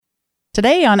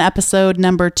Today on episode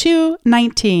number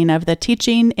 219 of the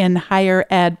Teaching in Higher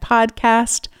Ed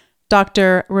podcast,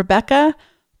 Dr. Rebecca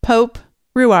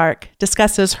Pope-Ruark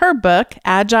discusses her book,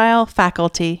 Agile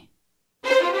Faculty.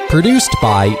 Produced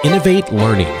by Innovate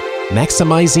Learning,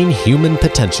 maximizing human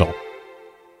potential.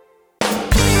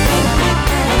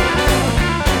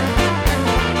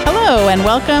 Hello, and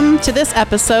welcome to this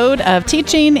episode of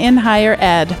Teaching in Higher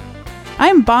Ed.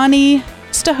 I'm Bonnie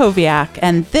Stachowiak,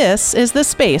 and this is the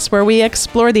space where we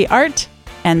explore the art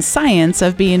and science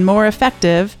of being more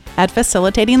effective at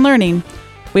facilitating learning.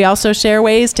 We also share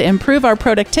ways to improve our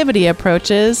productivity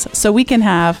approaches so we can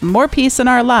have more peace in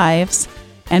our lives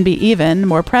and be even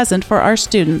more present for our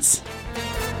students.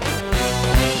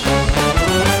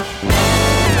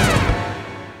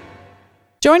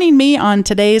 Joining me on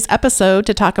today's episode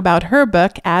to talk about her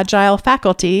book, Agile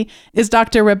Faculty, is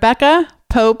Dr. Rebecca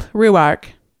Pope-Ruark.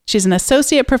 She's an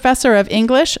associate professor of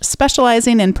English,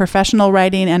 specializing in professional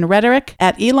writing and rhetoric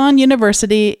at Elon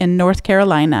University in North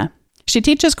Carolina. She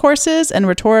teaches courses in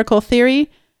rhetorical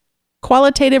theory,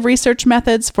 qualitative research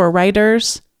methods for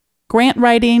writers, grant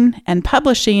writing, and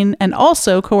publishing, and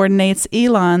also coordinates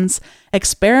Elon's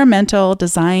experimental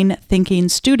design thinking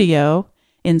studio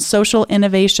in social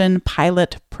innovation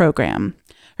pilot program.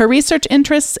 Her research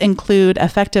interests include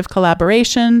effective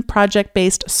collaboration,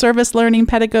 project-based service learning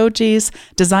pedagogies,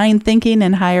 design thinking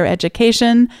in higher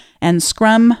education, and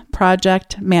Scrum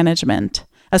project management.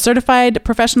 A certified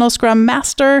professional Scrum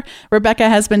master, Rebecca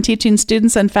has been teaching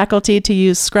students and faculty to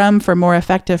use Scrum for more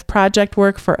effective project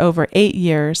work for over 8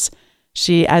 years.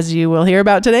 She, as you will hear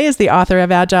about today, is the author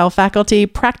of Agile Faculty: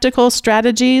 Practical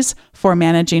Strategies for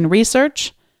Managing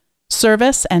Research,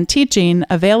 Service, and Teaching,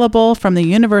 available from the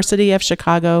University of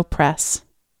Chicago Press.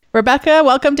 Rebecca,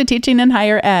 welcome to Teaching in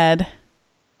Higher Ed.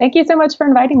 Thank you so much for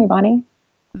inviting me, Bonnie.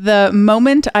 The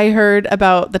moment I heard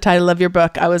about the title of your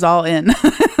book, I was all in.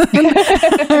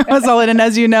 I was all in, and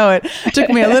as you know, it took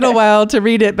me a little while to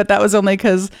read it, but that was only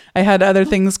because I had other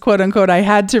things, quote unquote, I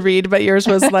had to read, but yours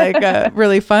was like a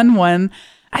really fun one.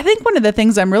 I think one of the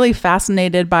things I'm really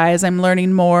fascinated by as I'm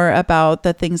learning more about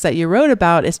the things that you wrote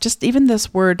about is just even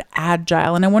this word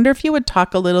agile. And I wonder if you would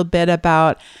talk a little bit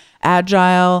about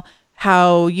agile,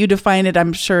 how you define it,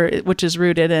 I'm sure, which is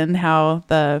rooted in how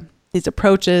these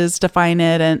approaches define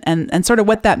it and sort of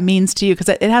what that means to you, because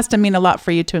it has to mean a lot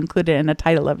for you to include it in the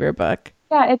title of your book.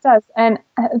 Yeah, it does. And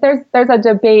there's a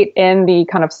debate in the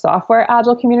kind of software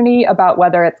agile community about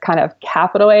whether it's kind of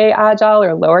capital A agile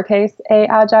or lowercase a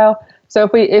agile. So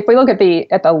if we look at the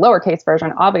lowercase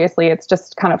version, obviously it's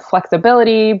just kind of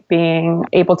flexibility, being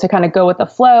able to kind of go with the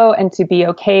flow and to be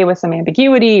okay with some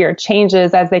ambiguity or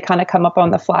changes as they kind of come up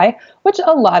on the fly, which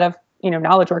a lot of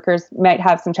knowledge workers might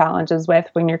have some challenges with.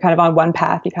 When you're kind of on one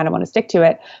path, you kind of want to stick to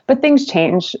it. But things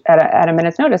change at a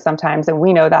minute's notice sometimes, and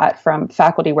we know that from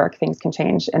faculty work, things can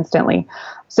change instantly.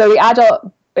 So the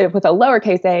agile with a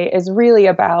lowercase a is really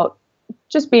about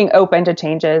just being open to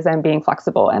changes and being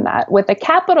flexible in that. With a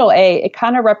capital A, it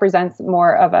kind of represents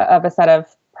more of a set of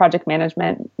project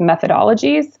management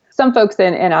methodologies. Some folks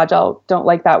in Agile don't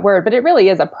like that word, but it really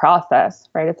is a process,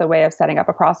 right? It's a way of setting up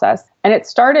a process. And it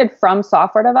started from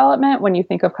software development. When you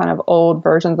think of kind of old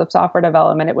versions of software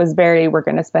development, it was we're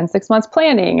going to spend 6 months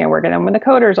planning, and when the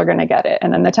coders are going to get it,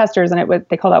 and then the testers, and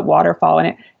they call that waterfall. And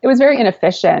it was very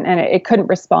inefficient, and it couldn't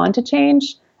respond to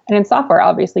change. And in software,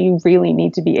 obviously, you really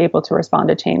need to be able to respond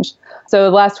to change. So the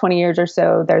last 20 years or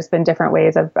so, there's been different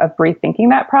ways of rethinking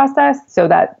that process so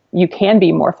that you can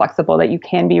be more flexible, that you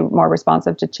can be more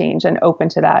responsive to change and open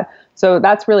to that. So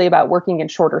that's really about working in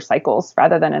shorter cycles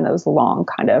rather than in those long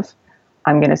kind of,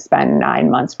 I'm going to spend 9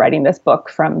 months writing this book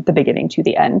from the beginning to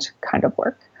the end kind of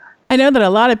work. I know that a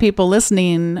lot of people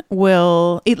listening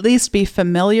will at least be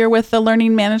familiar with the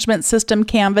learning management system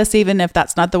Canvas, even if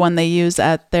that's not the one they use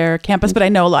at their campus. But I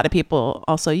know a lot of people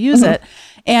also use it.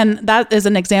 And that is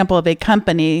an example of a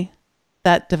company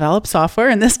that develops software,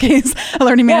 in this case, a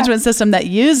learning management system that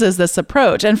uses this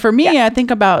approach. And for me, I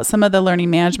think about some of the learning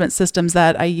management systems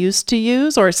that I used to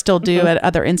use or still do at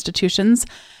other institutions.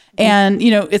 And,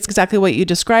 it's exactly what you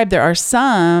described. There are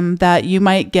some that you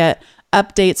might get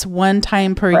updates one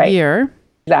time per year.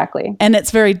 Exactly. And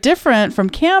it's very different from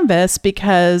Canvas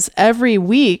because every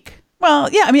week,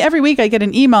 every week I get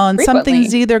an email and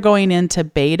something's either going into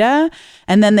beta,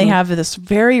 and then they have this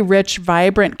very rich,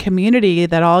 vibrant community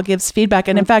that all gives feedback.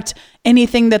 And in fact,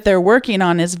 anything that they're working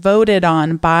on is voted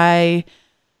on by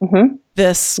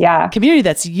this community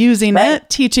that's using it,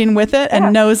 teaching with it,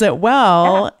 and knows it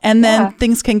well. And then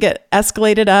things can get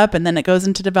escalated up, and then it goes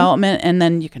into development, and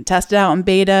then you can test it out in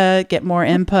beta, get more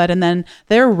input, and then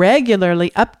they're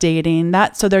regularly updating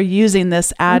that. So they're using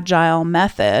this agile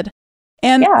method.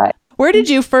 And Where did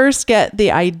you first get the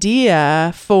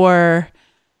idea for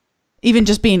even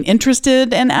just being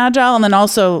interested in Agile? And then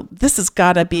also, this has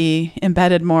got to be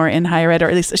embedded more in higher ed, or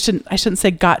at least I shouldn't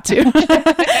say got to.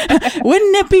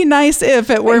 Wouldn't it be nice if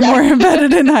it were more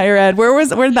embedded in higher ed? Where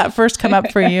did that first come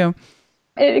up for you?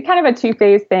 It's kind of a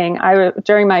two-phase thing.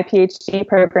 During my PhD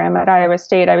program at Iowa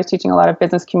State, I was teaching a lot of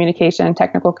business communication,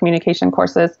 technical communication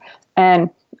courses, and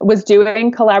was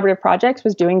doing collaborative projects,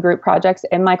 was doing group projects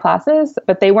in my classes,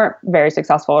 but they weren't very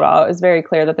successful at all. It was very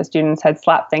clear that the students had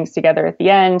slapped things together at the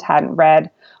end, hadn't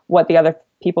read what the other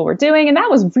people were doing, and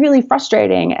that was really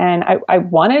frustrating. And I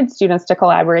wanted students to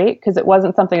collaborate because it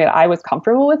wasn't something that I was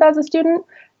comfortable with as a student.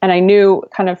 And I knew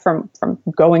kind of from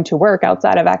going to work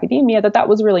outside of academia that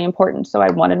was really important. So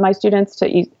I wanted my students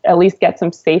to at least get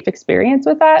some safe experience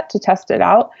with that, to test it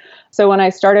out. So when I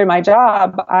started my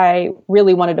job, I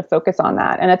really wanted to focus on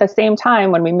that. And at the same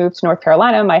time, when we moved to North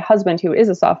Carolina, my husband, who is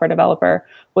a software developer,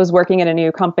 was working at a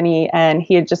new company, and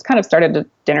he had just kind of started a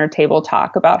dinner table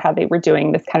talk about how they were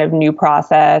doing this kind of new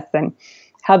process and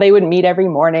how they would meet every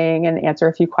morning and answer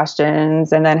a few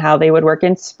questions, and then how they would work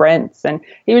in sprints. And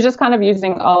he was just kind of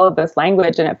using all of this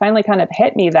language. And it finally kind of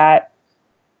hit me that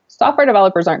software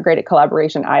developers aren't great at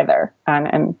collaboration either.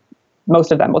 And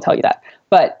most of them will tell you that.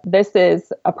 But this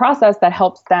is a process that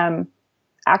helps them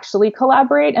actually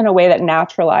collaborate in a way that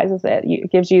naturalizes it.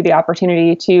 It gives you the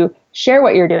opportunity to share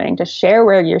what you're doing, to share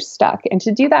where you're stuck, and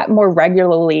to do that more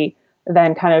regularly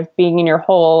than kind of being in your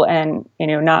hole and,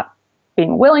 not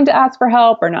being willing to ask for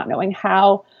help or not knowing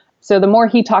how. So the more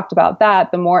he talked about that,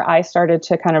 the more I started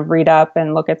to kind of read up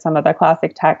and look at some of the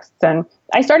classic texts. And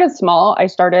I started small. I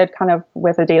started kind of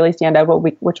with a daily stand-up,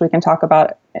 which we can talk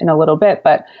about in a little bit,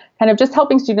 but kind of just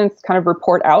helping students kind of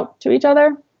report out to each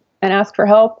other and ask for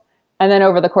help. And then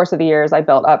over the course of the years, I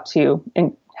built up to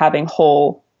having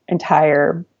whole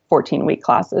entire 14-week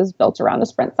classes built around a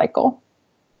sprint cycle.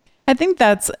 I think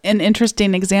that's an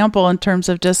interesting example in terms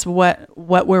of just what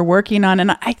we're working on.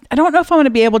 And I don't know if I'm going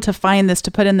to be able to find this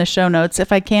to put in the show notes.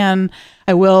 If I can,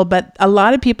 I will. But a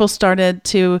lot of people started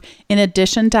to, in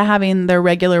addition to having their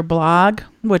regular blog,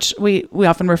 which we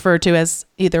often refer to as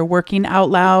either working out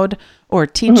loud or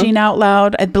teaching out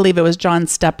loud. I believe it was John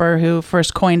Stepper who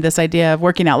first coined this idea of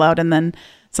working out loud. And then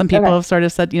some people have sort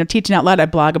of said, teaching out loud, I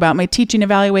blog about my teaching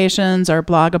evaluations or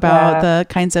blog about the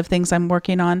kinds of things I'm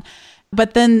working on.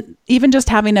 But then even just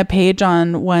having a page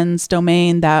on one's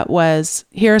domain that was,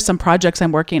 here are some projects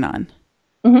I'm working on.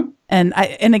 Mm-hmm. And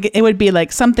it would be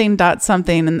like something,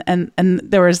 and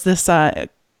there was this kind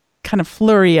of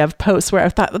flurry of posts where I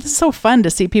thought, this is so fun to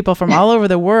see people from all over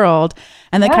the world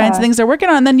and the kinds of things they're working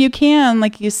on. And then you can,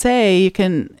 like you say,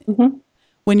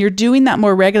 when you're doing that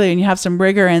more regularly and you have some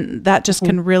rigor, and that just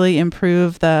can really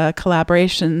improve the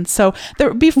collaboration. So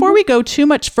before we go too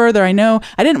much further, I know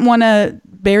I didn't want to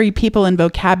bury people in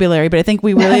vocabulary, but I think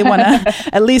we really want to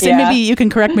at least, and maybe you can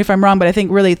correct me if I'm wrong, but I think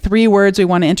really 3 words we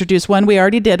want to introduce. One we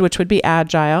already did, which would be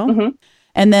Agile. Mm-hmm.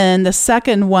 And then the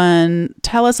second one,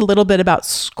 tell us a little bit about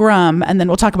Scrum, and then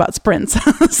we'll talk about sprints.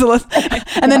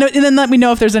 And then let me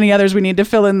know if there's any others we need to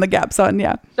fill in the gaps on.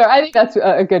 Yeah. So I think that's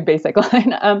a good basic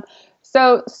line.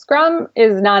 So Scrum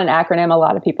is not an acronym. A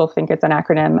lot of people think it's an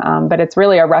acronym, but it's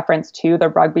really a reference to the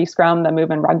rugby scrum, the move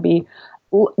in rugby,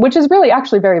 which is really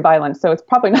actually very violent. So it's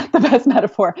probably not the best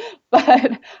metaphor,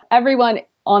 but everyone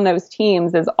on those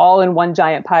teams is all in one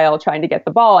giant pile trying to get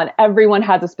the ball, and everyone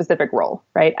has a specific role,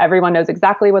 right? Everyone knows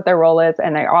exactly what their role is,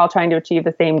 and they're all trying to achieve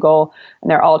the same goal,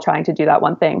 and they're all trying to do that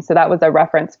one thing. So that was a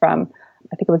reference from,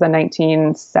 I think it was a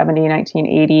 1970,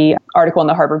 1980 article in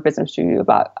the Harvard Business Review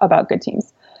about good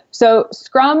teams. So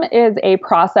Scrum is a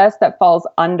process that falls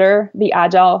under the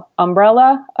Agile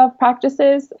umbrella of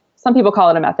practices. Some people call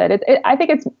it a method. I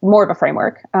think it's more of a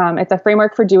framework. It's a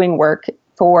framework for doing work,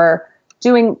 for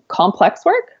doing complex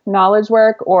work, knowledge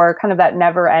work, or kind of that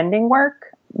never-ending work.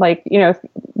 Like, if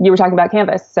you were talking about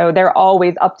Canvas, so they're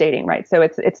always updating, right? So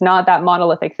it's not that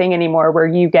monolithic thing anymore where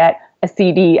you get a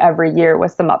CD every year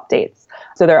with some updates.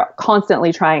 So they're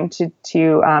constantly trying to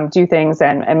do things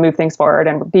and move things forward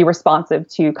and be responsive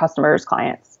to customers,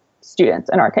 clients, students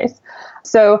in our case.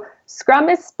 So Scrum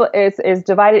is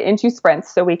divided into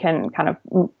sprints, so we can kind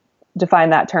of define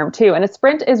that term too. And a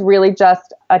sprint is really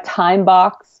just a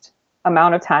time-boxed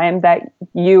amount of time that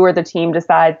you or the team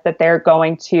decides that they're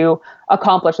going to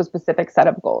accomplish a specific set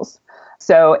of goals.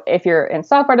 So if you're in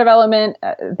software development,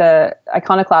 the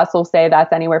iconoclast will say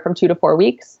that's anywhere from 2 to 4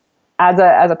 weeks. As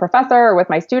a professor or with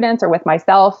my students or with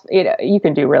myself, you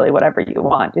can do really whatever you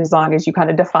want as long as you kind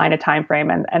of define a time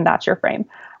frame and that's your frame.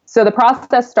 So the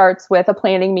process starts with a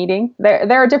planning meeting.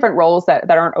 There are different roles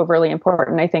that aren't overly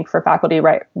important, I think, for faculty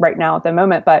right now at the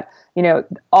moment. But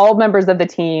all members of the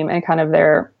team and kind of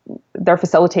their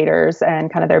facilitators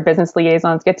and kind of their business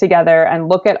liaisons get together and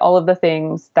look at all of the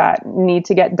things that need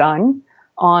to get done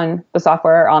on the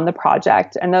software, on the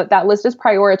project. And that list is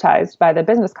prioritized by the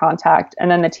business contact.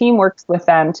 And then the team works with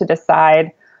them to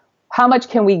decide how much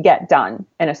can we get done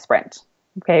in a sprint.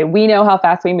 Okay, we know how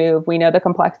fast we move. We know the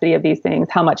complexity of these things.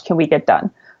 How much can we get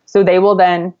done? So they will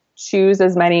then choose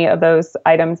as many of those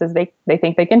items as they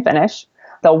think they can finish.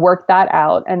 They'll work that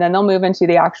out, and then they'll move into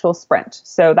the actual sprint.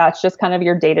 So that's just kind of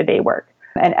your day-to-day work.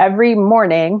 And every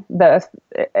morning,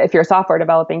 if you're a software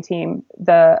developing team,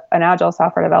 an agile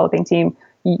software developing team,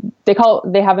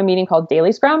 they have a meeting called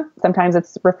Daily Scrum. Sometimes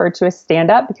it's referred to as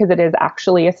stand-up because it is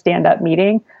actually a stand-up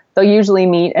meeting. They'll usually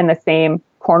meet in the same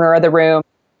corner of the room.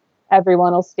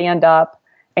 Everyone will stand up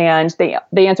and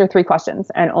they answer 3 questions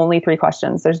and only 3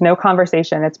 questions. There's no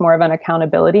conversation. It's more of an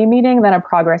accountability meeting than a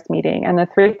progress meeting. And the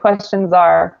 3 questions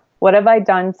are, what have I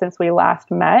done since we last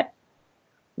met?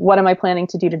 What am I planning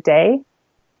to do today?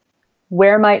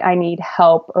 Where might I need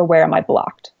help or where am I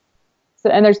blocked? So,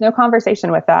 and there's no conversation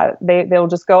with that. They'll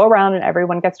just go around and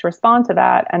everyone gets to respond to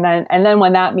that. And then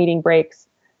when that meeting breaks,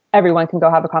 everyone can go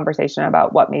have a conversation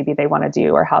about what maybe they want to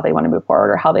do or how they want to move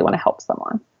forward or how they want to help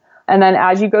someone. And then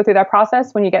as you go through that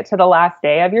process, when you get to the last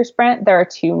day of your sprint, there are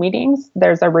 2 meetings.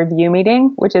 There's a review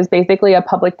meeting, which is basically a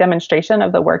public demonstration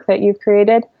of the work that you've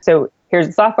created. So here's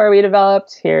the software we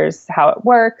developed. Here's how it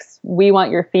works. We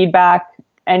want your feedback.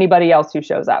 Anybody else who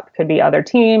shows up. It could be other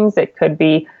teams. It could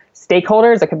be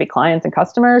stakeholders. It could be clients and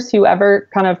customers. Whoever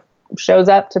kind of shows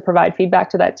up to provide feedback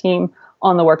to that team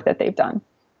on the work that they've done.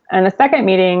 And the second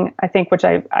meeting, I think, which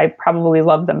I probably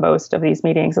love the most of these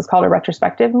meetings, is called a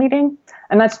retrospective meeting.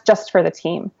 And that's just for the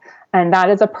team. And that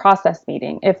is a process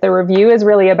meeting. If the review is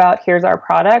really about, here's our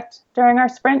product during our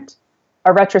sprint,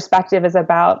 a retrospective is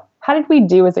about, how did we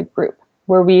do as a group?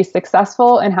 Were we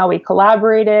successful in how we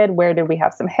collaborated? Where did we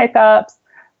have some hiccups?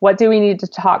 What do we need to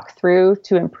talk through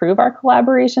to improve our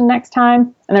collaboration next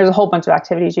time? And there's a whole bunch of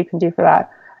activities you can do for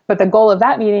that. But the goal of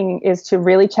that meeting is to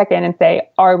really check in and say,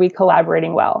 are we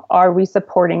collaborating well? Are we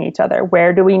supporting each other?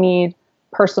 Where do we need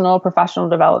personal, professional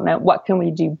development? What can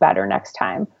we do better next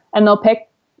time? And they'll pick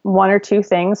 1 or 2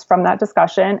 things from that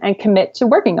discussion and commit to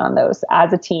working on those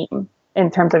as a team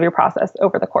in terms of your process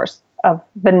over the course of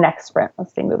the next sprint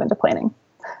once they move into planning.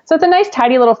 So it's a nice,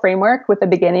 tidy little framework with a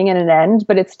beginning and an end,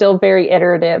 but it's still very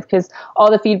iterative because all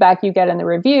the feedback you get in the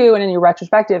review and in your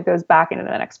retrospective goes back into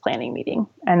the next planning meeting.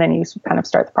 And then you kind of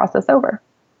start the process over.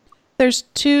 There's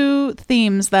 2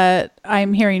 themes that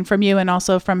I'm hearing from you and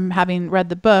also from having read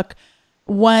the book.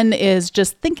 One is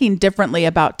just thinking differently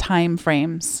about time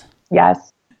frames.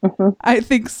 Yes. Mm-hmm. I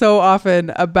think so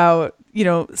often about,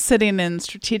 sitting in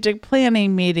strategic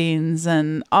planning meetings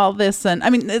and all this. And I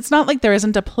mean, it's not like there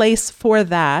isn't a place for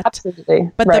that.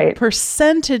 Absolutely. But right. The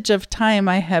percentage of time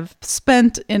I have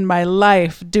spent in my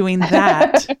life doing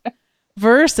that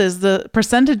versus the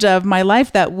percentage of my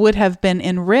life that would have been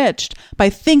enriched by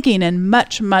thinking in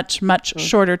much, much, much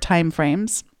shorter time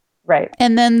frames. Right.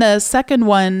 And then the second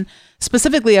one,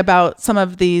 specifically about some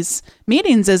of these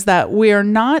meetings, is that we're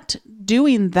not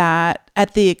doing that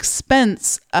at the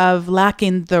expense of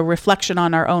lacking the reflection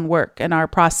on our own work and our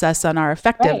process and our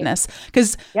effectiveness.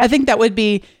 Because I think that would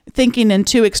be thinking in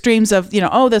 2 extremes of,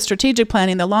 the strategic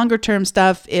planning, the longer term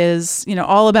stuff is,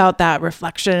 all about that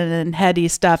reflection and heady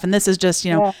stuff. And this is just,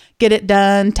 get it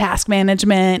done, task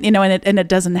management, and it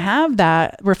doesn't have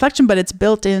that reflection, but it's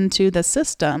built into the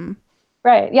system.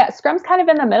 Right. Yeah. Scrum's kind of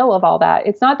in the middle of all that.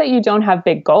 It's not that you don't have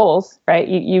big goals, right?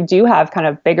 You do have kind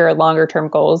of bigger, longer term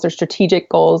goals or strategic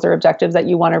goals or objectives that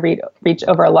you want to reach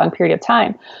over a long period of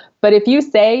time. But if you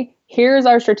say, here's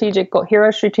our strategic goal, here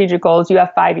are strategic goals, you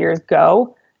have 5 years,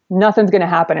 go, nothing's going to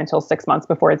happen until 6 months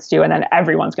before it's due. And then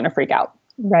everyone's going to freak out,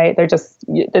 right?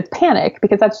 It's panic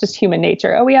because that's just human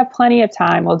nature. Oh, we have plenty of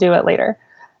time. We'll do it later.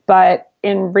 But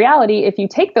in reality, if you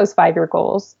take those 5-year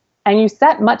goals and you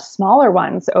set much smaller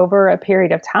ones over a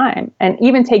period of time and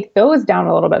even take those down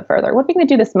a little bit further. What are we going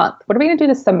to do this month? What are we going to do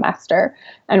this semester?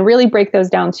 And really break those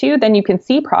down too. Then you can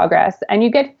see progress and you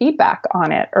get feedback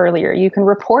on it earlier. You can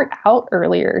report out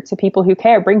earlier to people who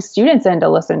care, bring students in to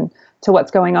listen to what's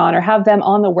going on or have them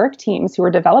on the work teams who are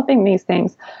developing these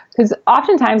things. Because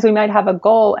oftentimes we might have a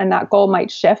goal and that goal might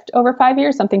shift over 5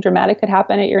 years. Something dramatic could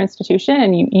happen at your institution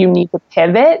and you need to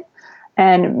pivot.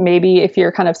 And maybe if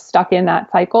you're kind of stuck in that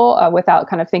cycle without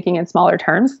kind of thinking in smaller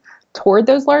terms, toward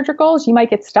those larger goals, you might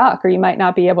get stuck or you might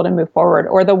not be able to move forward.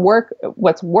 Or the work,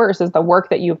 what's worse is the work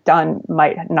that you've done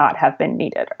might not have been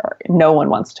needed, or no one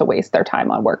wants to waste their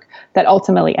time on work that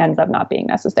ultimately ends up not being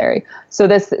necessary. So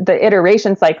the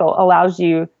iteration cycle allows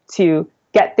you to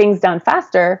get things done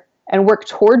faster and work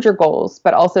toward your goals,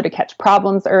 but also to catch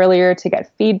problems earlier, to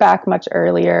get feedback much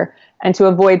earlier, and to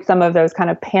avoid some of those kind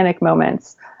of panic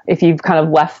moments if you've kind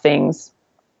of left things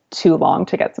too long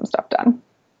to get some stuff done.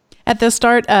 At the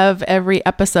start of every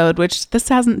episode, which this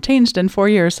hasn't changed in 4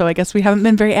 years, so I guess we haven't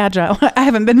been very agile. I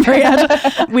haven't been very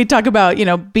agile. We talk about,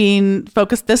 being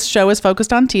focused. This show is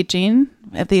focused on teaching,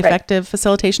 the effective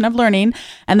facilitation of learning,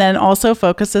 and then also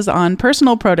focuses on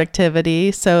personal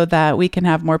productivity so that we can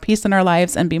have more peace in our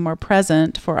lives and be more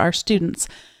present for our students.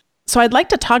 So I'd like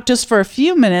to talk just for a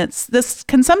few minutes. This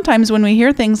can sometimes, when we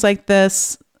hear things like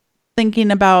this,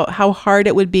 thinking about how hard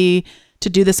it would be to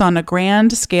do this on a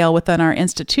grand scale within our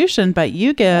institution, but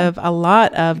you give a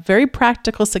lot of very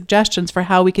practical suggestions for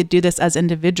how we could do this as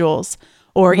individuals,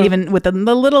 or even within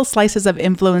the little slices of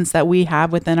influence that we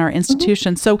have within our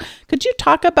institution. So could you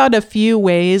talk about a few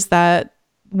ways that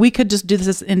we could just do this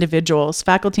as individuals,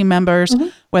 faculty members,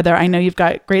 whether I know you've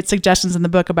got great suggestions in the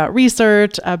book about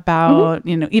research, about,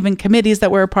 even committees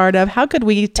that we're a part of. How could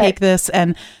we take this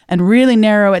and really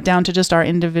narrow it down to just our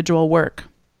individual work?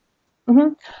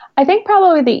 I think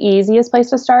probably the easiest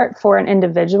place to start for an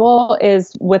individual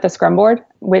is with a Scrum board,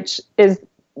 which is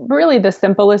really the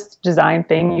simplest design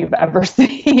thing you've ever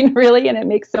seen, really, and it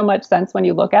makes so much sense when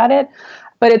you look at it.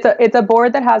 But it's a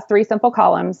board that has 3 simple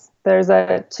columns. There's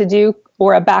a to-do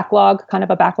or a backlog, kind of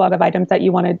a backlog of items that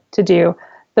you wanted to do.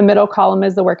 The middle column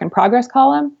is the work in progress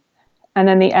column, and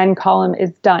then the end column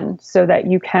is done, so that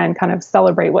you can kind of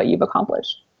celebrate what you've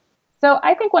accomplished. So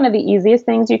I think one of the easiest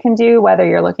things you can do, whether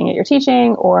you're looking at your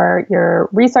teaching or your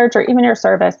research or even your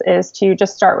service, is to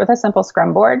just start with a simple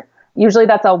Scrum board. Usually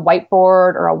that's a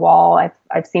whiteboard or a wall.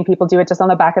 I've seen people do it just on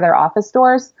the back of their office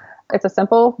doors. It's a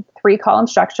simple 3-column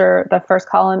structure. The first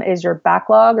column is your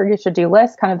backlog or your to-do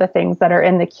list, kind of the things that are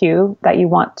in the queue that you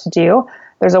want to do.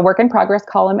 There's a work in progress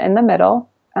column in the middle.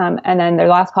 And then the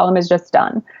last column is just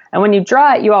done. And when you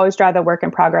draw it, you always draw the work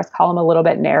in progress column a little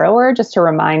bit narrower, just to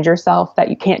remind yourself that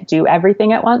you can't do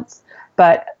everything at once.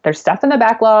 But there's stuff in the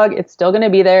backlog. It's still going to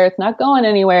be there. It's not going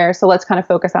anywhere. So let's kind of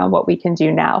focus on what we can do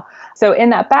now. So in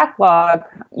that backlog,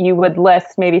 you would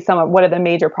list maybe some of what are the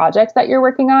major projects that you're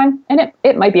working on. And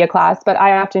it might be a class, but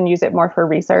I often use it more for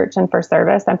research and for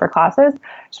service and for classes,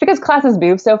 just because classes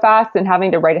move so fast, and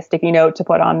having to write a sticky note to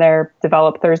put on their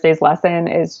develop Thursday's lesson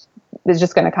is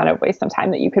just going to kind of waste some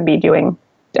time that you could be doing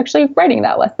actually writing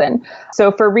that lesson. So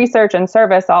for research and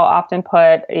service, I'll often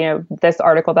put, this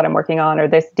article that I'm working on or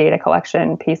this data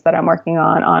collection piece that I'm working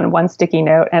on one sticky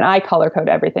note. And I color code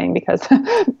everything because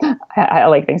I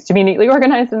like things to be neatly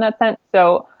organized in that sense.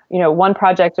 So, one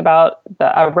project about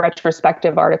a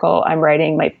retrospective article I'm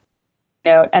writing might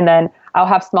note, and then I'll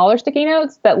have smaller sticky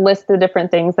notes that list the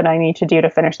different things that I need to do to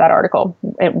finish that article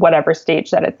at whatever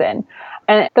stage that it's in.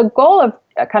 And the goal of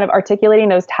kind of articulating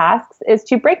those tasks is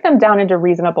to break them down into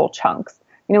reasonable chunks.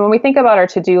 When we think about our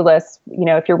to-do list,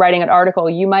 if you're writing an article,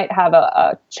 you might have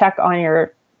a check on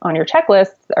your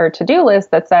checklist or to-do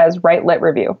list that says write, lit,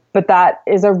 review. But that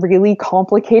is a really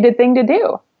complicated thing to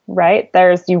do, right?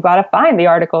 You've got to find the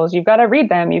articles, you've got to read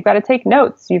them, you've got to take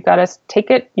notes, you've got to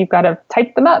take it, you've got to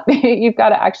type them up, you've got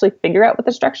to actually figure out what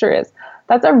the structure is.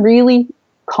 That's a really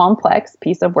complex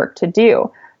piece of work to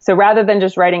do. So rather than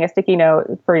just writing a sticky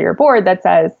note for your board that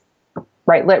says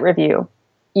write, lit, review,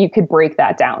 you could break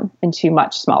that down into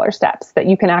much smaller steps that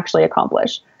you can actually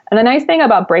accomplish. And the nice thing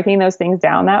about breaking those things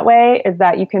down that way is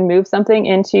that you can move something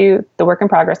into the work in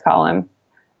progress column.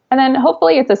 And then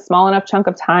hopefully it's a small enough chunk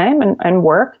of time and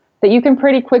work that you can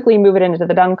pretty quickly move it into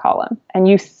the done column and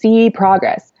you see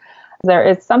progress. There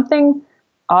is something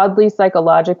oddly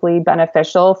psychologically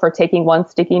beneficial for taking one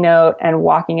sticky note and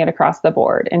walking it across the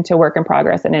board into work in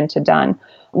progress and into done.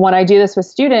 When I do this with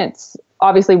students,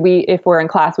 obviously if we're in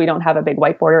class, we don't have a big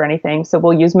whiteboard or anything. So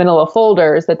we'll use manila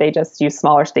folders that they just use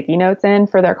smaller sticky notes in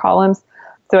for their columns.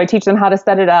 So I teach them how to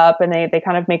set it up, and they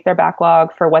kind of make their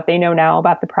backlog for what they know now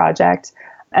about the project.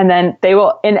 And then they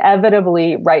will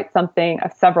inevitably write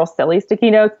several silly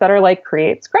sticky notes that are like,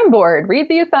 create Scrum board, read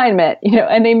the assignment,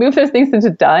 and they move those things into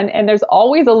done. And there's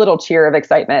always a little cheer of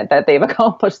excitement that they've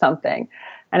accomplished something.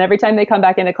 And every time they come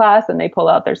back into class and they pull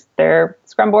out their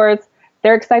Scrum boards,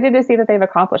 they're excited to see that they've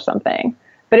accomplished something.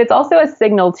 But it's also a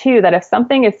signal too, that if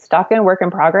something is stuck in work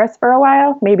in progress for a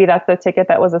while, maybe that's a ticket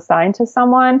that was assigned to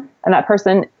someone and that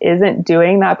person isn't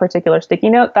doing that particular sticky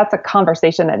note, that's a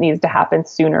conversation that needs to happen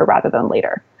sooner rather than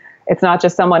later. It's not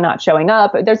just someone not showing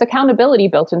up. There's accountability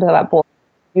built into that board.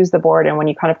 use the board and when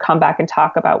you kind of come back and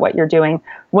talk about what you're doing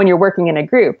when you're working in a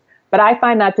group. But I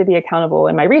find that to be accountable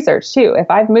in my research too.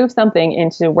 If I've moved something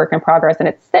into work in progress and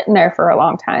it's sitting there for a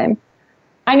long time,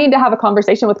 I need to have a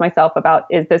conversation with myself about,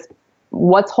 is this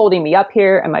what's holding me up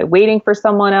here? Am I waiting for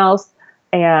someone else?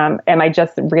 Am I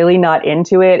just really not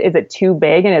into it? Is it too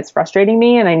big and it's frustrating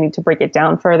me and I need to break it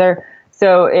down further?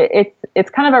 So it's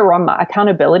kind of a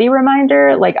accountability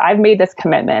reminder. Like, I've made this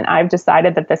commitment. I've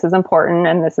decided that this is important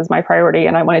and this is my priority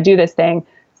and I want to do this thing.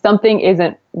 Something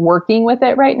isn't working with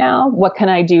it right now. What can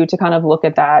I do to kind of look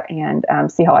at that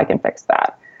and see how I can fix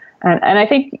that? And I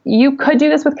think you could do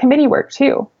this with committee work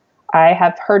too. I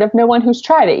have heard of no one who's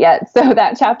tried it yet. So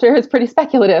that chapter is pretty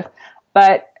speculative.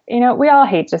 But, we all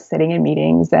hate just sitting in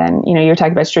meetings. And, you were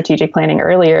talking about strategic planning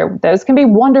earlier. Those can be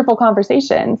wonderful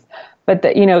conversations.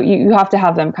 But, you have to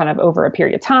have them kind of over a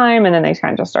period of time. And then they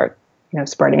kind of just start,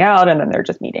 spreading out. And then they're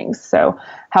just meetings. So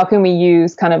how can we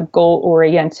use kind of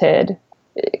goal-oriented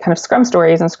kind of Scrum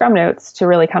stories and Scrum notes to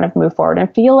really kind of move forward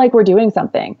and feel like we're doing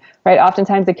something, right?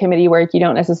 Oftentimes the committee work, you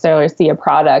don't necessarily see a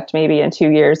product. Maybe in 2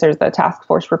 years, there's the task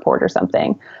force report or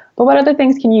something. But what other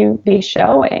things can you be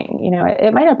showing?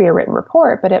 It might not be a written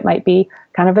report, but it might be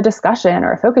kind of a discussion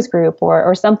or a focus group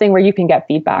or something where you can get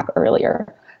feedback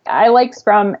earlier. I like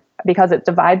Scrum because it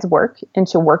divides work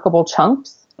into workable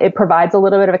chunks. It provides a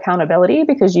little bit of accountability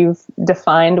because you've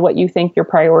defined what you think your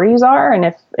priorities are. And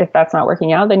if that's not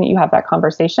working out, then you have that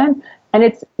conversation. And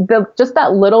it's just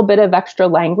that little bit of extra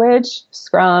language,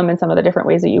 Scrum and some of the different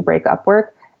ways that you break up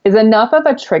work is enough of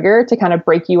a trigger to kind of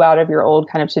break you out of your old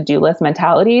kind of to-do list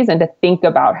mentalities and to think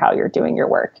about how you're doing your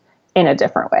work in a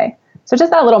different way. So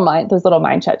just those little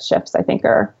mindset shifts, I think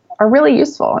are really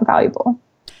useful and valuable.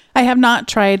 I have not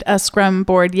tried a Scrum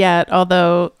board yet,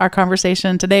 although our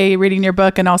conversation today, reading your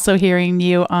book and also hearing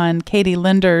you on Katie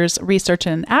Linder's Research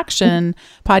in Action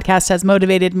podcast has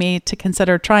motivated me to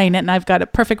consider trying it. And I've got a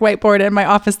perfect whiteboard in my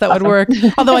office that would work,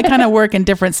 although I kind of work in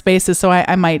different spaces. So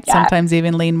I might sometimes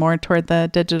even lean more toward the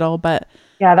digital, but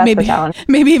yeah, that's the challenge.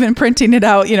 Maybe even printing it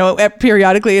out,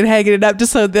 periodically and hanging it up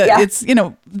just so that it's,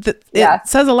 it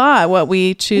says a lot what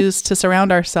we choose to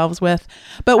surround ourselves with.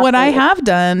 But Absolutely. What I have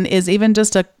done is even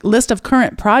just a list of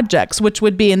current projects, which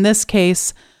would be in this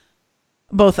case,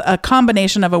 both a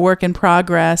combination of a work in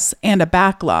progress and a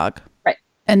backlog. Right.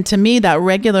 And to me, that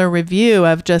regular review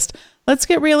of just, let's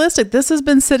get realistic. This has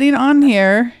been sitting on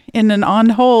here in an on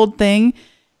hold thing.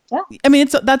 Yeah. I mean,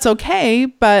 that's okay,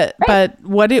 but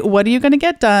what are you going to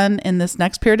get done in this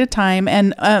next period of time?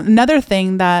 And another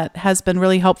thing that has been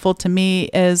really helpful to me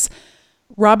is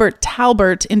Robert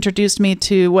Talbert introduced me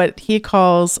to what he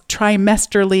calls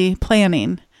trimesterly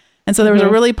planning. And so there was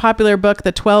a really popular book,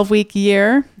 The 12-Week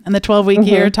Year. And the 12-week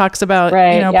year talks about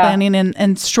planning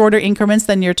in shorter increments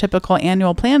than your typical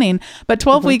annual planning. But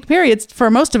 12-week periods,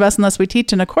 for most of us, unless we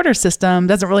teach in a quarter system,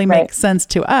 doesn't really make sense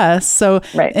to us. So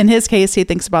in his case, he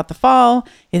thinks about the fall,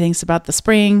 he thinks about the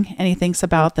spring, and he thinks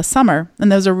about the summer.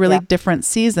 And those are really different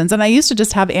seasons. And I used to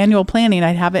just have annual planning.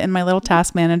 I'd have it in my little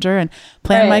task manager and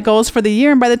plan my goals for the year.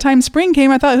 And by the time spring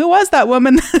came, I thought, who was that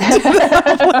woman back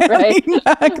there? Why did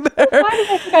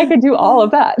I think I could do all of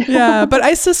that? Yeah, but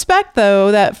I suspect,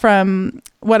 though, that from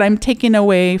what I'm taking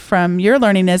away from your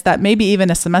learning is that maybe even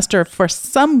a semester for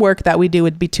some work that we do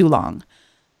would be too long.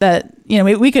 That,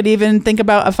 we could even think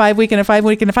about a 5-week and a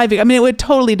 5-week and a 5-week. I mean, it would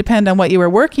totally depend on what you were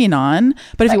working on.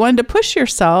 But if you wanted to push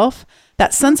yourself,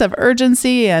 that sense of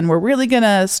urgency and we're really going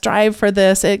to strive for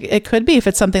this, it could be, if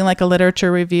it's something like a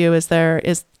literature review,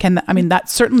 that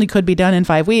certainly could be done in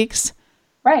 5 weeks.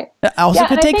 Right. It also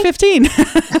could take 15. You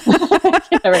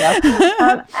never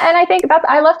know. And I think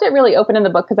I left it really open in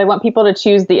the book because I want people to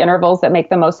choose the intervals that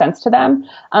make the most sense to them.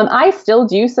 I still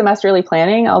do semesterly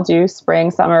planning. I'll do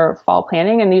spring, summer, fall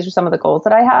planning. And these are some of the goals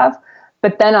that I have.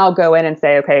 But then I'll go in and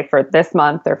say, okay, for this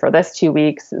month or for this 2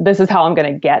 weeks, this is how I'm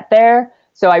going to get there.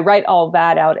 So I write all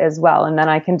that out as well. And then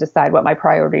I can decide what my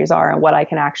priorities are and what I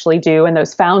can actually do. And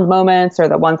those found moments are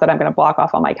the ones that I'm going to block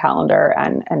off on my calendar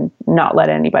and not let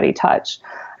anybody touch.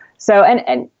 So,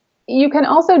 and you can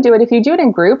also do it if you do it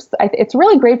in groups. It's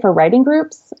really great for writing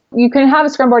groups. You can have a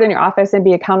Scrum board in your office and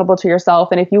be accountable to yourself.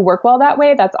 And if you work well that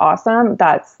way, that's awesome.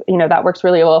 That works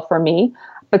really well for me.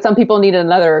 But some people need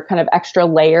another kind of extra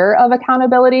layer of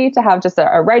accountability to have just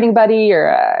a writing buddy or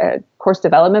a course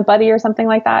development buddy or something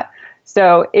like that.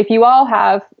 So if you all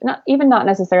have not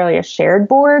necessarily a shared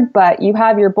board, but you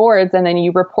have your boards and then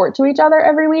you report to each other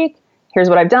every week. Here's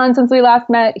what I've done since we last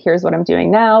met. Here's what I'm doing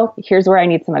now. Here's where I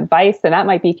need some advice. And that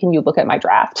might be, can you look at my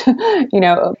draft?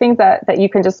 Things that you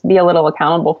can just be a little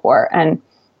accountable for. And,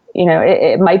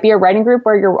 it might be a writing group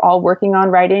where you're all working on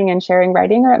writing and sharing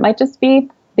writing, or it might just be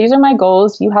these are my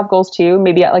goals. You have goals too,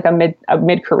 maybe at like a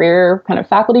mid-career kind of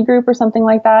faculty group or something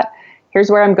like that. Here's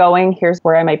where I'm going. Here's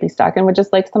where I might be stuck, and would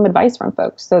just like some advice from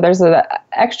folks. So there's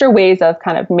extra ways of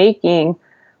kind of making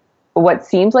what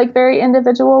seems like very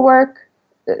individual work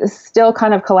still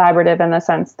kind of collaborative in the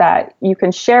sense that you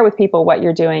can share with people what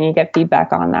you're doing and get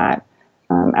feedback on that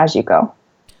as you go.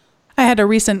 I had a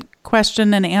recent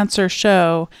question and answer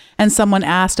show, and someone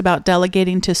asked about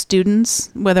delegating to students,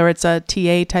 whether it's a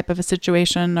TA type of a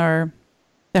situation or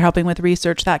they're helping with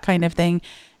research, that kind of thing.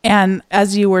 And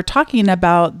as you were talking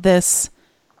about this,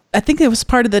 I think it was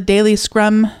part of the daily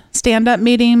Scrum stand-up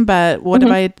meeting, but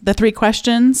the 3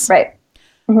 questions? Right.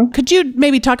 Mm-hmm. Could you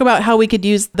maybe talk about how we could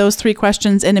use those 3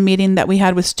 questions in a meeting that we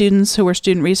had with students who were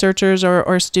student researchers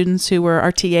or students who were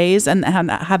our TAs, and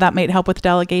how that might help with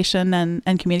delegation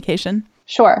and communication?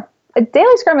 Sure.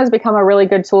 Daily Scrum has become a really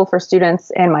good tool for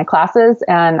students in my classes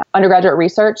and undergraduate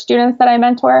research students that I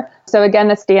mentor. So again,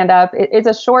 the stand-up, it's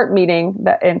a short meeting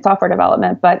in software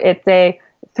development, but it's a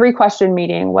 3-question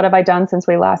meeting. What have I done since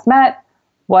we last met?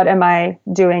 What am I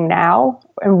doing now?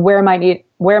 And where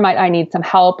might I need some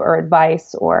help or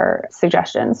advice or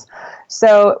suggestions?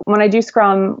 So when I do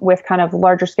Scrum with kind of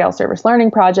larger scale service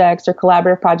learning projects or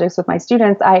collaborative projects with my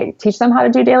students, I teach them how to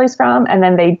do daily Scrum, and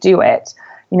then they do it.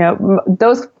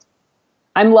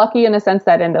 I'm lucky in the sense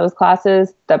that in those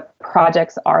classes, the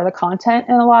projects are the content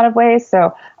in a lot of ways.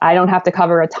 So I don't have to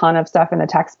cover a ton of stuff in the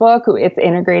textbook. It's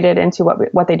integrated into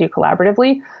what they do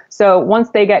collaboratively. So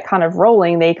once they get kind of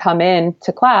rolling, they come in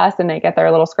to class and they get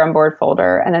their little Scrum board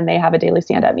folder, and then they have a daily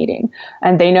stand-up meeting,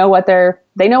 and they know what they're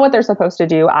supposed to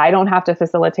do. I don't have to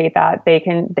facilitate that. They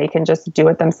can just do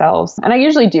it themselves. And I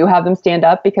usually do have them stand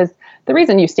up, because the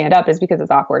reason you stand up is because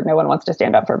it's awkward. No one wants to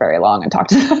stand up for very long and talk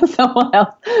to someone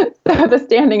else. So the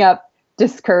standing up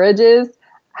discourages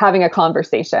having a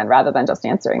conversation rather than just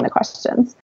answering the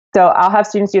questions. So I'll have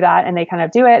students do that, and they kind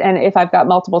of do it. And if I've got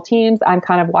multiple teams, I'm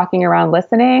kind of walking around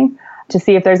listening to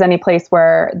see if there's any place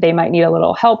where they might need a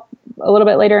little help a little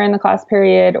bit later in the class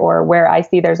period, or where I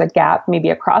see there's a gap maybe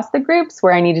across the groups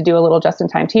where I need to do a little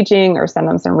just-in-time teaching or send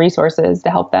them some resources to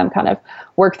help them kind of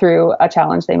work through a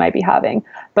challenge they might be having.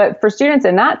 But for students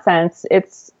in that sense,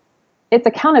 it's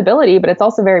accountability, but it's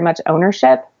also very much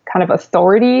ownership, kind of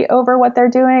authority over what they're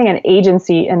doing, and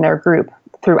agency in their group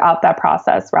throughout that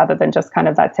process, rather than just kind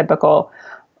of that typical,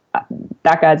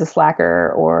 that guy's a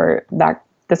slacker, or that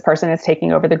this person is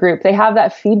taking over the group. They have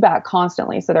that feedback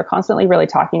constantly. So they're constantly really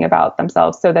talking about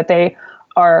themselves, so that they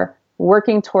are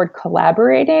working toward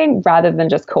collaborating rather than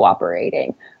just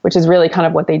cooperating, which is really kind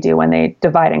of what they do when they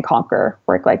divide and conquer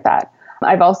work like that.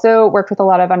 I've also worked with a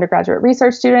lot of undergraduate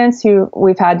research students who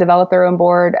we've had develop their own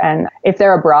board. And if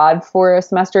they're abroad for a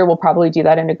semester, we'll probably do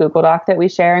that in a Google Doc that we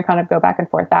share and kind of go back and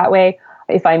forth that way.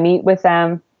 If I meet with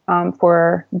them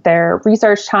for their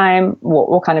research time,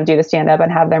 we'll kind of do the stand-up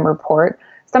and have them report.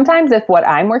 Sometimes if what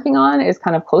I'm working on is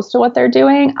kind of close to what they're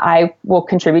doing, I will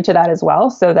contribute to that as well,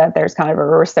 so that there's kind of a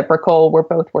reciprocal, we're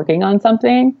both working on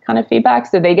something kind of feedback.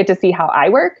 So they get to see how I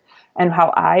work and how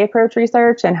I approach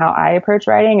research and how I approach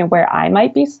writing and where I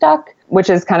might be stuck, which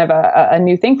is kind of a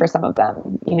new thing for some of them.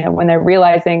 When they're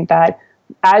realizing that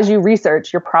as you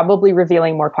research, you're probably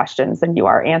revealing more questions than you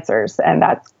are answers. And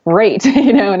that's great,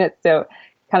 and it's so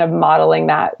kind of modeling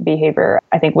that behavior,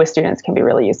 I think, with students can be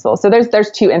really useful. So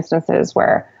there's 2 instances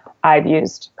where I've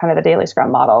used kind of the daily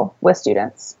Scrum model with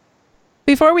students.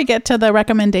 Before we get to the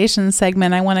recommendations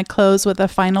segment, I want to close with a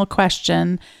final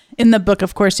question. In the book,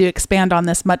 of course, you expand on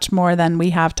this much more than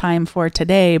we have time for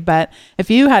today, but if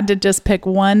you had to just pick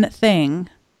one thing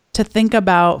to think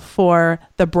about for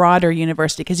the broader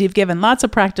university, because you've given lots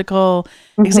of practical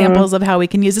examples of how we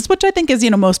can use this, which I think is,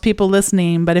 most people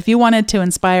listening, but if you wanted to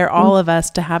inspire all of us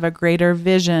to have a greater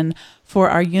vision for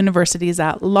our universities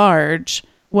at large,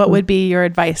 what would be your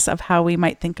advice of how we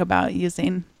might think about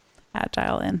using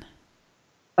Agile in?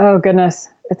 Oh, goodness.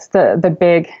 It's the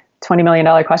big $20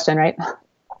 million question, right?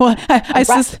 Well,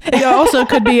 it also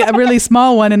could be a really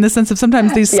small one, in the sense of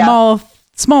sometimes these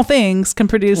small things can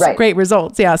produce great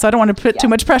results. Yeah. So I don't want to put too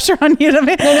much pressure on you to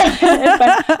make.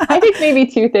 I think maybe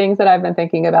 2 things that I've been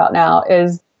thinking about now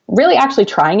is really actually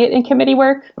trying it in committee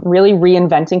work, really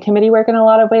reinventing committee work in a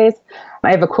lot of ways. I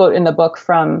have a quote in the book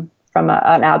from an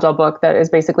Agile book that is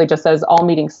basically just says, all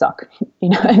meetings suck,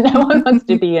 and no one wants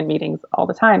to be in meetings all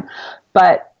the time.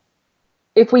 But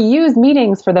if we use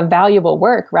meetings for the valuable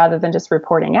work rather than just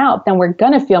reporting out, then we're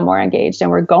going to feel more engaged, and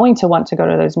we're going to want to go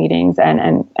to those meetings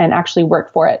and actually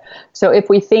work for it. So if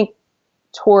we think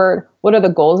toward what are the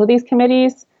goals of these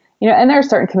committees, and there are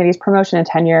certain committees, promotion and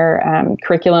tenure,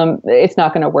 curriculum, it's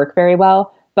not going to work very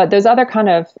well. But those other kind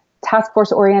of task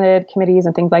force oriented committees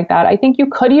and things like that, I think you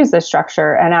could use this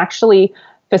structure and actually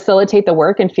facilitate the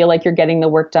work and feel like you're getting the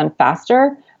work done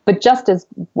faster, but just as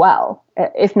well,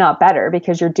 if not better,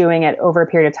 because you're doing it over a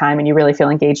period of time and you really feel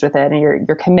engaged with it and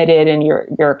you're committed and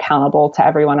you're accountable to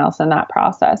everyone else in that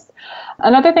process.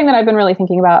 Another thing that I've been really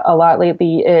thinking about a lot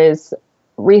lately is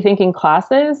rethinking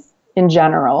classes in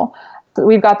general. So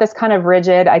we've got this kind of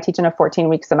rigid, I teach in a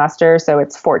 14-week semester, so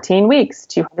it's 14 weeks,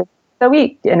 200 a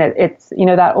week. And it's,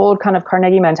 that old kind of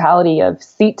Carnegie mentality of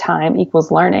seat time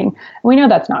equals learning. We know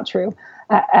that's not true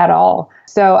at all.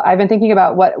 So I've been thinking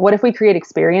about what if we create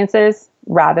experiences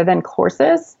rather than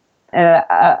courses,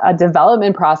 a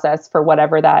development process for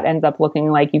whatever that ends up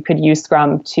looking like. You could use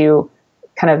Scrum to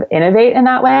kind of innovate in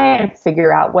that way and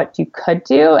figure out what you could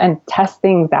do and test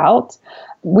things out.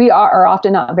 We are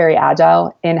often not very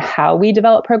agile in how we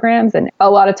develop programs. And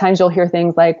a lot of times you'll hear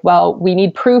things like, well, we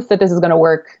need proof that this is going to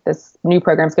work, this new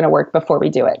program is going to work before we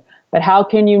do it. But how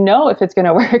can you know if it's going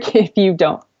to work if you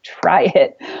don't try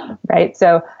it, right?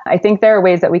 So I think there are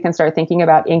ways that we can start thinking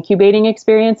about incubating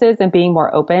experiences and being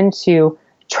more open to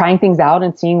trying things out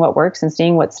and seeing what works and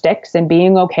seeing what sticks and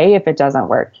being okay if it doesn't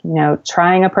work.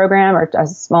 Trying a program or a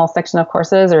small section of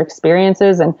courses or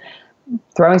experiences and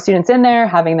throwing students in there,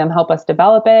 having them help us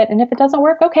develop it. And if it doesn't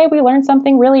work, okay, we learned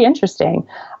something really interesting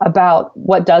about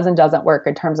what does and doesn't work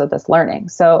in terms of this learning.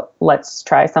 So let's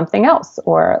try something else,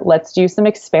 or let's do some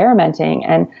experimenting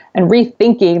and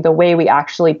rethinking the way we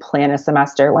actually plan a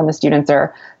semester when the students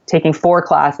are taking 4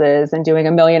 classes and doing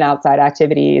a million outside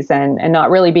activities and not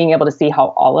really being able to see how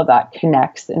all of that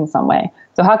connects in some way.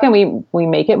 So how can we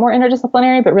make it more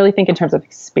interdisciplinary, but really think in terms of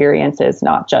experiences,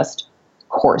 not just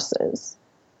courses?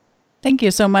 Thank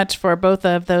you so much for both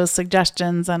of those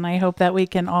suggestions, and I hope that we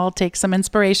can all take some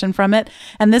inspiration from it.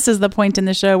 And this is the point in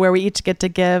the show where we each get to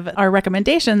give our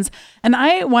recommendations. And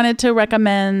I wanted to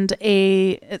recommend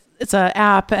it's an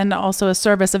app and also a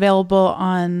service available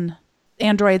on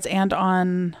Androids and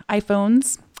on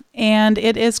iPhones, and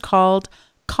it is called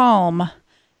Calm.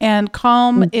 And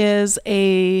Calm is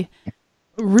in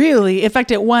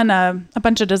fact, it won a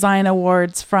bunch of design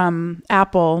awards from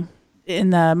Apple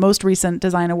in the most recent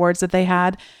design awards that they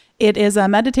had. It is a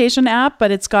meditation app, but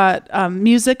it's got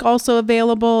music also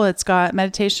available. It's got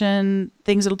meditation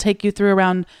things that'll take you through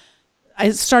around.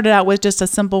 I started out with just a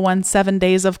simple one, 7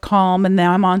 days of calm, and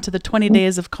now I'm on to the 20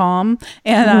 days of calm.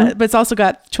 And but it's also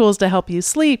got tools to help you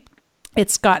sleep.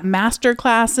 It's got master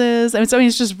classes. I mean,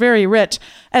 it's just very rich.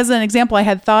 As an example, I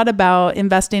had thought about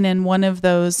investing in one of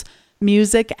those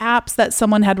music apps that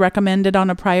someone had recommended on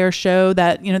a prior show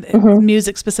that,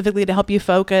 music specifically to help you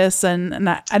focus. And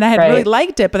I had really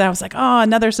liked it, but I was like,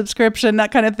 another subscription,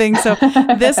 that kind of thing. So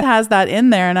this has that in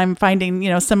there, and I'm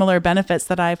finding, similar benefits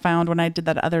that I found when I did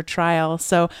that other trial.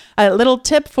 So a little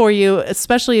tip for you,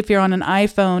 especially if you're on an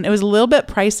iPhone, it was a little bit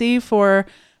pricey for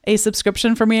a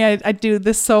subscription for me. I do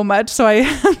this so much, so I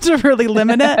have to really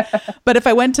limit it. But if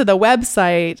I went to the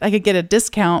website, I could get a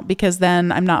discount because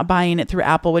then I'm not buying it through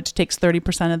Apple, which takes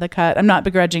 30% of the cut. I'm not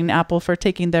begrudging Apple for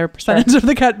taking their percentage of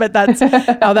the cut, but that's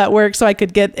how that works. So I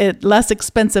could get it less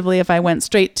expensively if I went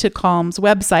straight to Calm's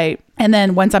website. And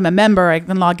then once I'm a member, I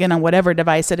can log in on whatever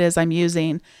device it is I'm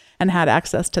using and had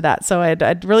access to that. So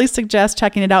I'd really suggest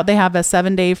checking it out. They have a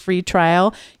 7-day free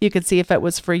trial. You could see if it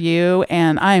was for you.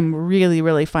 And I'm really,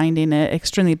 really finding it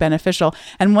extremely beneficial.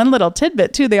 And one little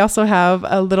tidbit too, they also have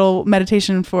a little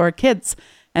meditation for kids.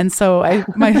 And so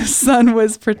my son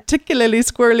was particularly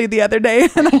squirrely the other day,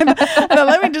 and I thought,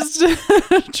 let me just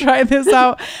try this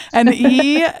out. And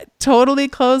he totally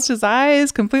closed his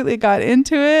eyes, completely got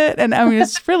into it. And I mean,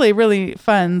 it's really, really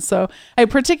fun. So I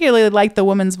particularly like the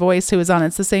woman's voice who was on it.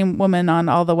 It's the same woman on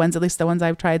all the ones, at least the ones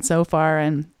I've tried so far.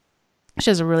 And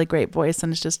she has a really great voice,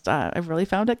 and it's just, I've really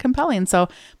found it compelling. So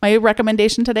my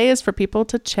recommendation today is for people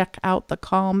to check out the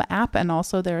Calm app and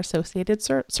also their associated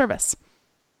service.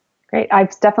 Great.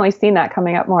 I've definitely seen that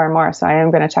coming up more and more, so I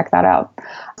am going to check that out.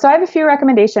 So I have a few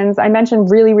recommendations. I mentioned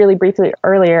really, really briefly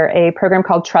earlier a program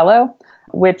called Trello,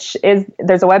 which is,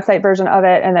 there's a website version of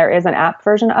it and there is an app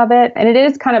version of it. And it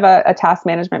is kind of a task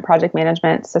management, project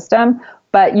management system,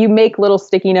 but you make little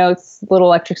sticky notes, little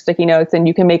electric sticky notes, and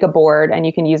you can make a board and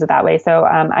you can use it that way. So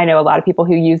I know a lot of people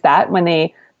who use that when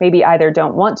they maybe either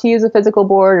don't want to use a physical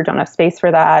board or don't have space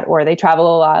for that, or they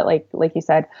travel a lot, like you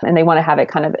said, and they want to have it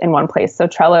kind of in one place. So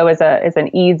Trello is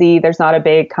an easy, there's not a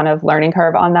big kind of learning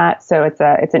curve on that. So it's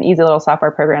an easy little software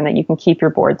program that you can keep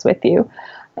your boards with you.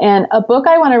 And a book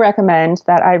I want to recommend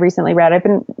that I recently read, I've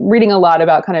been reading a lot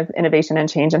about kind of innovation and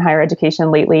change in higher education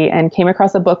lately, and came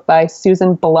across a book by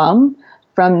Susan Blum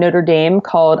from Notre Dame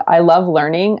called I Love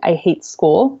Learning, I Hate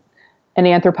School. in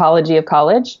the anthropology of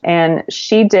college. And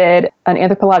she did an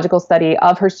anthropological study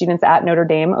of her students at Notre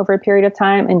Dame over a period of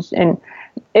time. And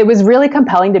it was really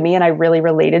compelling to me, and I really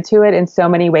related to it in so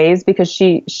many ways, because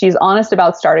she's honest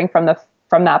about starting from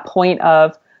that point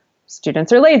of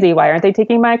students are lazy. Why aren't they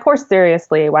taking my course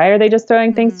seriously? Why are they just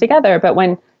throwing things together? But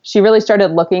when she really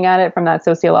started looking at it from that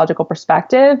sociological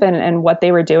perspective and what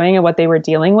they were doing and what they were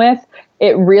dealing with,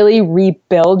 it really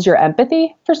rebuilds your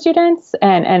empathy for students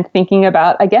and thinking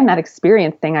about, again, that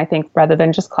experience thing, I think, rather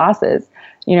than just classes.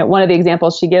 One of the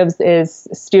examples she gives is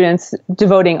students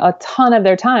devoting a ton of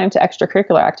their time to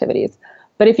extracurricular activities.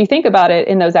 But if you think about it,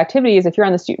 in those activities, if you're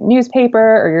on the student newspaper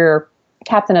or you're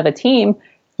captain of a team,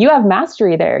 you have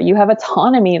mastery there. You have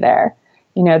autonomy there.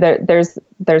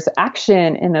 There's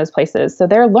action in those places. So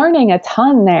they're learning a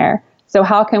ton there. So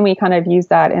how can we kind of use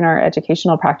that in our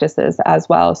educational practices as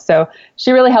well? So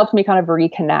she really helped me kind of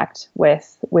reconnect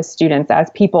with students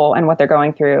as people and what they're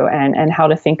going through, and how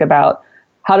to think about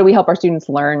how do we help our students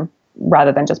learn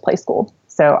rather than just play school.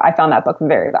 So I found that book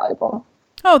very valuable.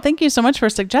 Oh, thank you so much for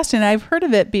suggesting. I've heard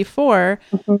of it before,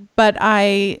 but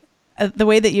the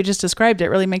way that you just described it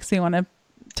really makes me want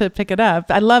to pick it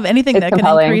up. I love anything that can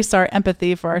increase our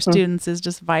empathy for our students is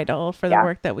just vital for the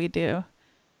work that we do.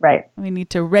 Right. We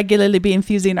need to regularly be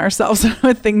infusing ourselves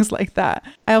with things like that.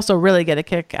 I also really get a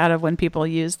kick out of when people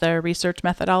use their research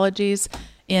methodologies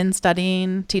in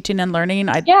studying, teaching, and learning.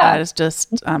 That is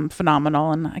just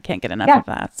phenomenal, and I can't get enough of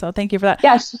that. So thank you for that.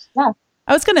 Yeah.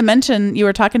 I was going to mention, you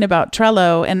were talking about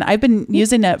Trello, and I've been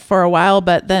using it for a while,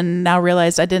 but then now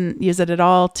realized I didn't use it at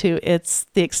all to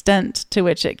the extent to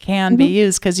which it can be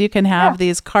used, because you can have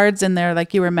these cards in there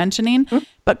like you were mentioning,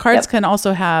 but cards can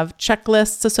also have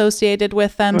checklists associated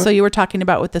with them. So you were talking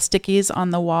about with the stickies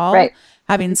on the wall,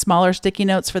 having smaller sticky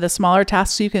notes for the smaller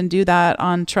tasks. You can do that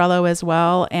on Trello as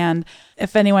well. And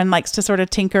if anyone likes to sort of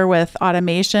tinker with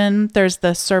automation, there's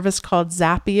the service called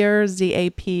Zapier,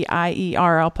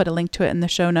 Zapier. I'll put a link to it in the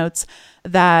show notes,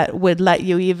 that would let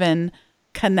you even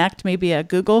connect maybe a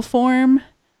Google form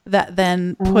that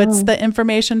then puts the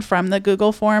information from the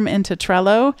Google form into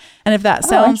Trello. And if that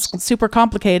sounds super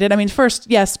complicated, I mean, first,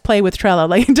 yes, play with Trello,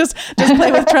 like just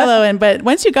play with Trello. But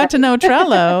once you got to know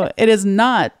Trello, it is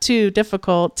not too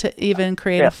difficult to even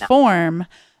create a form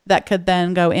that could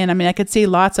then go in. I mean, I could see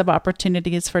lots of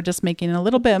opportunities for just making a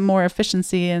little bit more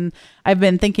efficiency. And I've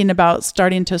been thinking about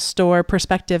starting to store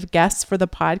prospective guests for the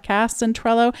podcast in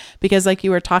Trello, because like you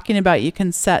were talking about, you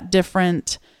can set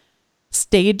different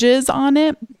stages on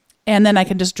it, and then I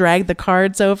can just drag the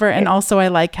cards over. And also I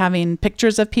like having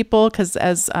pictures of people, because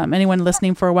as anyone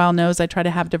listening for a while knows, I try to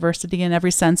have diversity in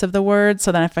every sense of the word.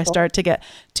 So then if I start to get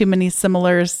too many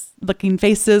similar looking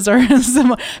faces or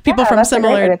people from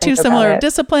similar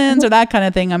disciplines or that kind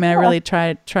of thing, I mean, I really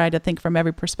try to think from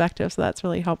every perspective. So that's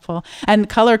really helpful. And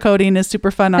color coding is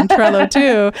super fun on Trello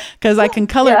too, because I can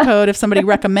color code if somebody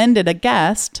recommended a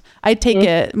guest. I take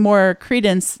it more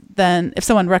credence than if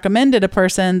someone recommended a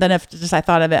person than if just I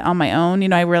thought of it on my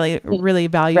own. I really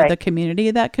value the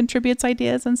community that contributes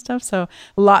ideas and stuff. So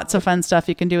lots of fun stuff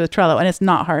you can do with Trello, and it's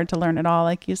not hard to learn at all,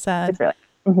 like you said. It's really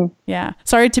Yeah.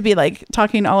 Sorry to be like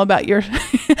talking all about your,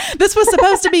 this was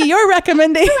supposed to be your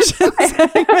recommendations.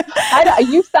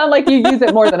 You sound like you use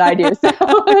it more than I do. So.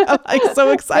 I'm like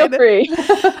so excited.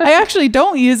 I actually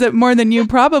don't use it more than you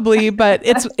probably, but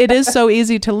it is so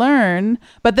easy to learn.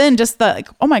 But then just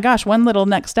oh my gosh, one little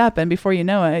next step, and before you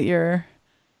know it, you're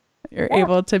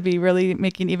able to be really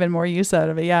making even more use out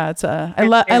of it. Yeah.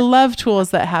 I love tools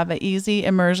that have an easy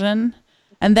immersion.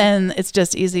 And then it's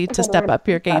just easy to step up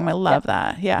your game. I love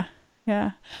that. Yeah.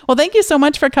 Yeah. Well, thank you so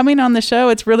much for coming on the show.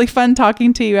 It's really fun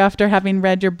talking to you after having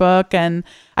read your book. And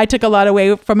I took a lot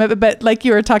away from it. But like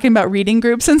you were talking about reading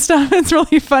groups and stuff, it's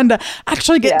really fun to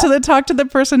actually get to talk to the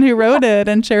person who wrote it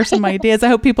and share some ideas. I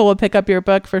hope people will pick up your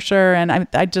book for sure. And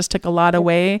I just took a lot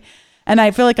away. And I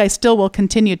feel like I still will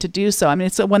continue to do so. I mean,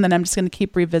 it's one that I'm just going to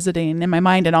keep revisiting in my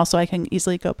mind. And also I can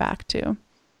easily go back to.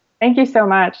 Thank you so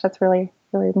much. That's really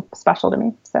special to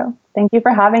me. So thank you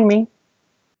for having me.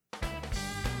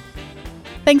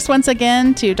 Thanks once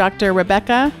again to Dr.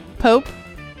 Rebecca Pope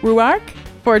Ruark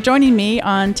for joining me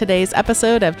on today's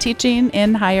episode of Teaching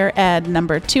in Higher Ed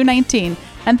number 219.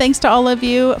 And thanks to all of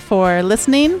you for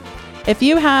listening. If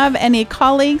you have any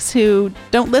colleagues who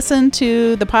don't listen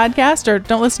to the podcast or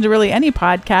don't listen to really any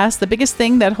podcast, the biggest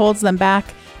thing that holds them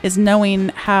back is knowing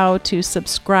how to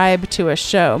subscribe to a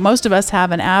show. Most of us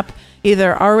have an app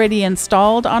either already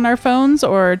installed on our phones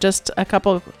or just a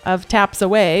couple of taps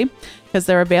away. because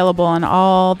they're available on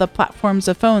all the platforms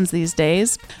of phones these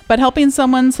days. But helping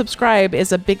someone subscribe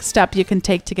is a big step you can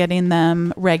take to getting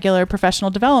them regular professional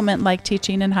development like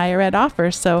teaching and higher ed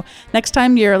offers. So next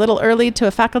time you're a little early to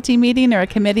a faculty meeting or a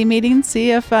committee meeting,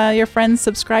 see if your friends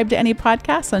subscribe to any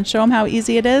podcasts and show them how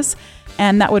easy it is.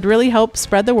 And that would really help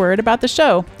spread the word about the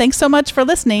show. Thanks so much for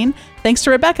listening. Thanks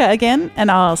to Rebecca again,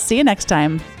 and I'll see you next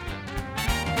time.